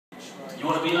You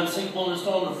want to be unsinkable in the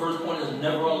storm? The first point is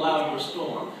never allow your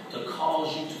storm to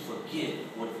cause you to forget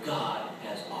what God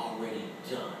has already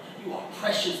done. You are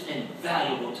precious and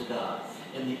valuable to God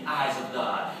in the eyes of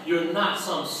God. You're not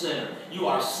some sinner. You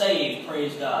are saved,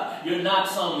 praise God. You're not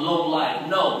some low life.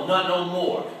 No, not no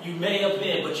more. You may have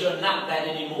been, but you're not that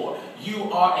anymore.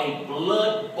 You are a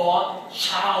blood-bought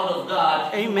child of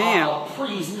God. Amen. You are a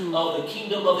priest of the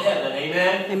kingdom of heaven.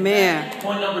 Amen? Amen.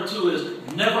 Point number 2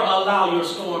 is never allow your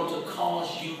storm to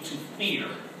cause you to fear.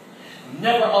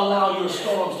 Never allow your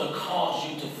storms to cause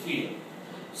you to fear.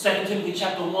 2 Timothy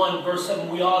chapter 1, verse 7,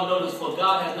 we all know this, for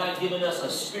God has not given us a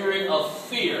spirit of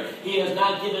fear. He has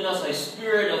not given us a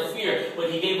spirit of fear, but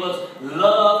He gave us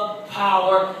love,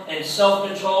 power, and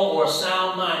self-control, or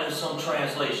sound mind in some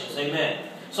translations. Amen.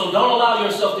 So don't allow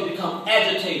yourself to become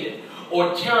agitated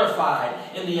or terrified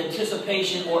in the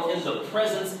anticipation or in the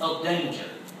presence of danger.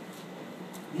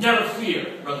 Never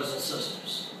fear, brothers and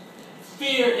sisters.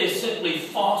 Fear is simply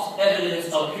false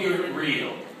evidence appearing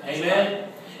real. Amen.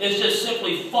 It's just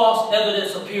simply false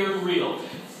evidence appearing real.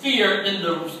 Fear in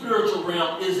the spiritual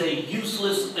realm is a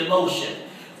useless emotion.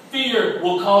 Fear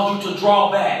will cause you to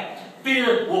draw back.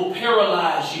 Fear will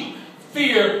paralyze you.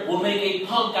 Fear will make a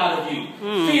punk out of you.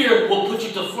 Fear will put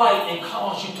you to flight and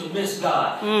cause you to miss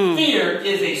God. Fear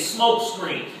is a smoke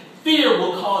screen. Fear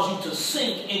will cause you to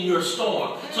sink in your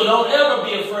storm. So don't ever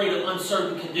be afraid of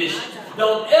uncertain conditions.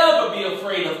 Don't ever be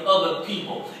afraid of other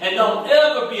people. And don't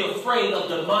ever be afraid of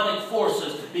demonic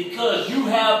forces, because you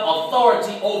have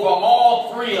authority over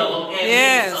all 3 of them and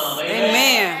yes. some.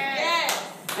 Amen.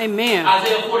 Yes. Amen.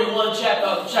 Isaiah 41,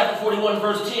 chapter 41,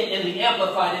 verse 10, in the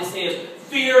Amplified, it says,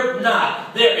 fear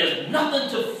not. There is nothing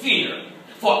to fear,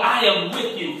 for I am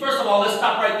with you. First of all, let's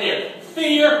stop right there.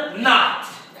 Fear not.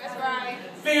 That's right.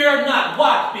 Fear not.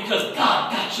 Why? Because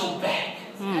God got your back.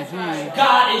 That's right.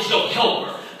 God is your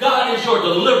helper. God is your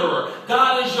deliverer.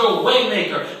 God is your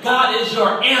waymaker. God is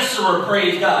your answerer,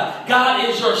 praise God. God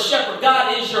is your shepherd.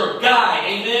 God is your guide,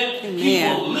 amen? Amen. He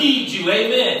will lead you,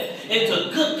 amen,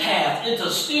 into good paths, into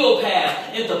still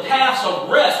paths, into paths of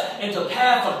rest, into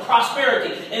paths of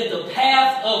prosperity, into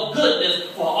paths of goodness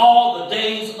for all the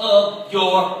days of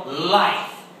your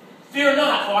life. Fear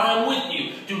not, for I am with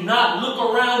you. Do not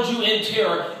look around you in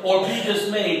terror or be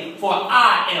dismayed, for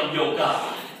I am your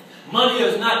God. Money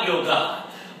is not your God.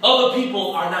 Other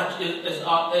people are not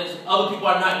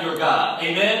your God.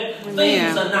 Amen? Amen.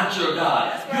 Things are not your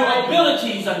God. That's Your right.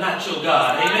 abilities are not your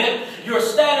God. Amen? Your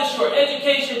status, your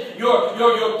education, your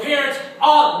parents,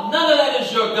 none of that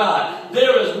is your God.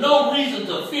 There is no reason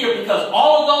to fear, because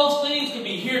all of those things can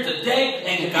be here today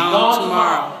and can be gone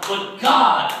tomorrow. But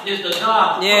God is the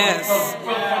God. Yes.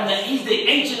 He's the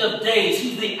Ancient of Days.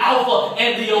 He's the Alpha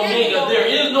and the Omega. There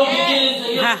is no beginning to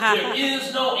Him. There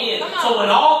is no end. So when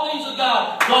all things are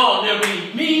God gone, there'll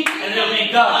be me and there'll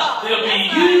be God. There'll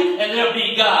be you and there'll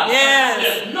be God. Yes.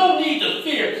 There's no need to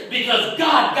fear, because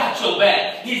God got your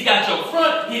back. He's got your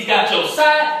front. He's got your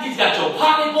side. He's got your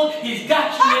pocketbook. He's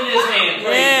got you in His hand.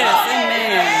 Praise Yes. God.